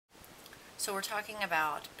So we're talking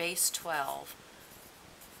about base 12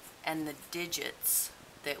 and the digits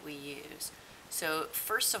that we use. So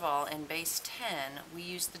first of all, in base 10, we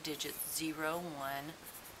use the digits 0, 1,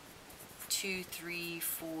 2, 3,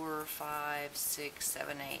 4, 5, 6,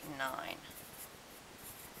 7, 8, and 9.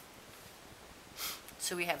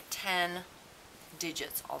 So we have 10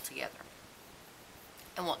 digits altogether.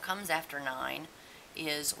 And what comes after 9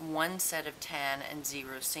 is one set of 10 and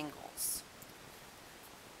 0 singles.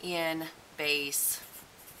 In base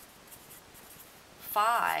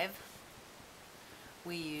 5,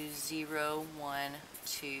 we use 0, 1,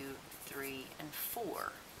 2, 3, and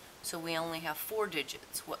 4. So we only have 4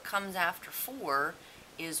 digits. What comes after 4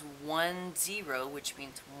 is 1, 0, which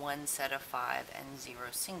means one set of 5 and 0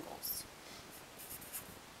 singles.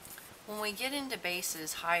 When we get into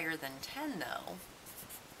bases higher than 10, though,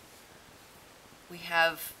 we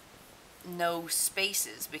have no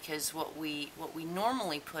spaces, because what we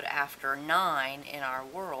normally put after 9 in our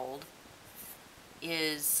world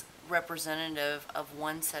is representative of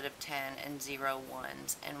one set of 10 and 0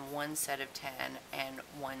 ones and one set of 10 and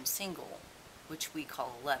one single, which we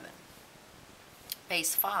call 11.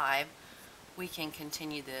 Base 5, we can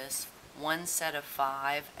continue this: one set of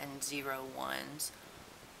 5 and 0 ones,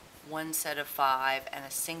 one set of 5 and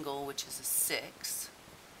a single, which is a 6.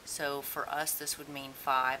 So for us, this would mean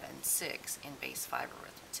 5 and 6 in base 5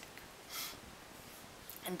 arithmetic.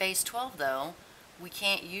 In base 12, though, we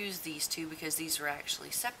can't use these two because these are actually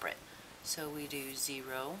separate. So we do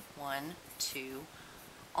 0, 1, 2,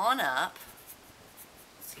 on up.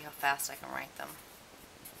 Let's see how fast I can write them.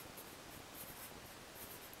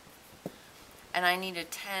 And I need a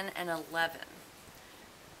 10 and 11.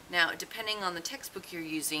 Now, depending on the textbook you're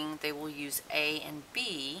using, they will use A and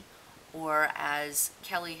B, or as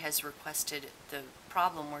Kelly has requested the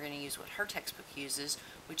problem, we're going to use what her textbook uses,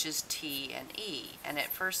 which is T and E. And at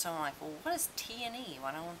first I'm like, well, what is T and E?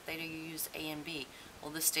 Why don't they use A and B?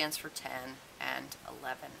 Well, this stands for 10 and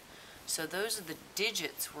 11. So those are the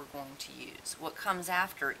digits we're going to use. What comes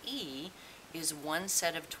after E is one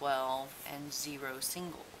set of 12 and 0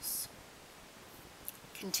 singles.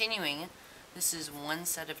 Continuing, this is one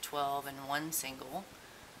set of 12 and one single,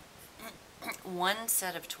 one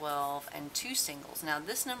set of 12 and two singles. Now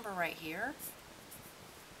this number right here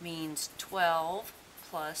means 12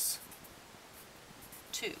 plus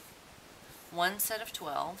 2. One set of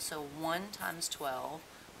 12, so 1 times 12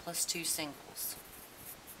 plus 2 singles.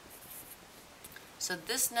 So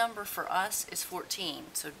this number for us is 14.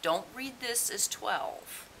 So don't read this as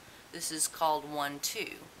 12. This is called 1, 2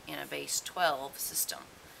 in a base 12 system.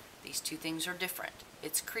 These two things are different.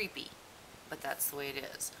 It's creepy, but that's the way it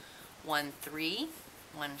is. 1, 3,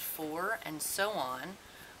 1, 4, and so on,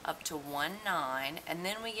 up to 1, 9, and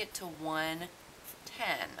then we get to 1,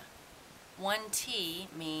 10. 1T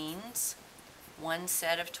means one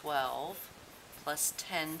set of 12 plus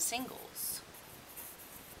 10 singles.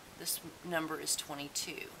 This number is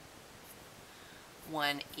 22.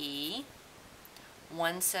 1E,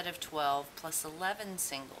 one set of 12 plus 11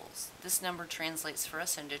 singles. This number translates for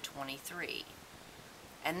us into 23.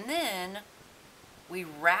 And then we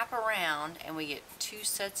wrap around and we get two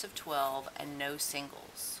sets of 12 and no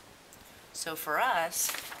singles. So for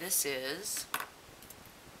us, this is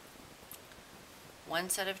one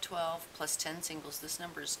set of 12 plus 10 singles. This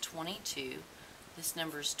number is 22, this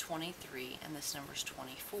number is 23, and this number is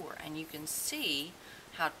 24. And you can see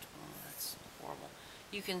how, that's horrible.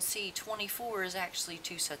 You can see 24 is actually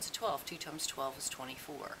two sets of 12. 2 times 12 is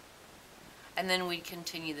 24. And then we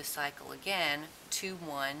continue the cycle again, 2,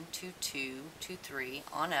 1, 2, 2, 2, 3,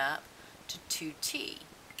 on up to 2T.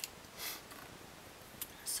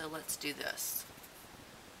 So let's do this.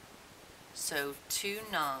 So 2,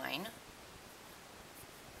 9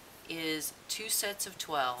 is two sets of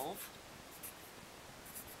 12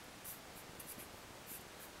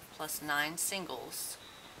 plus 9 singles.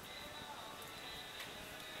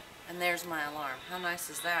 And there's my alarm. How nice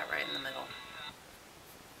is that right in the middle?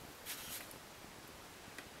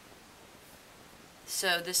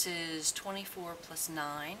 So this is 24 plus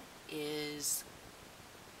 9 is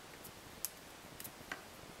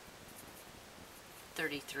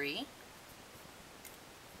 33.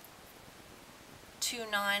 2,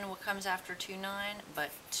 9, what comes after 2, 9? But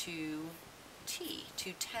 2T,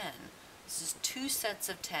 2, 10. This is two sets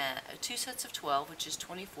of 12, which is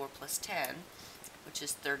 24 plus 10, which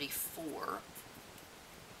is 34.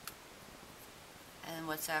 And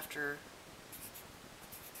what's after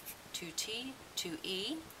 2T?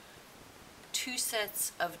 2E. Two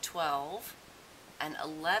sets of 12 and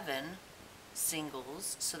 11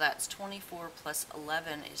 singles, so that's 24 plus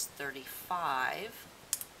 11 is 35.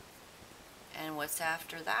 And what's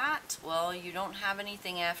after that? Well, you don't have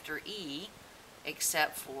anything after E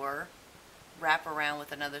except for wrap around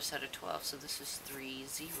with another set of 12. So this is 3,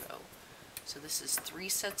 0. So this is 3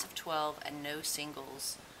 sets of 12 and no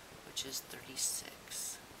singles, which is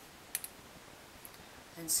 36.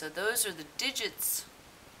 And so those are the digits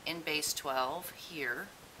in base 12 here,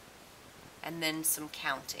 and then some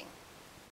counting.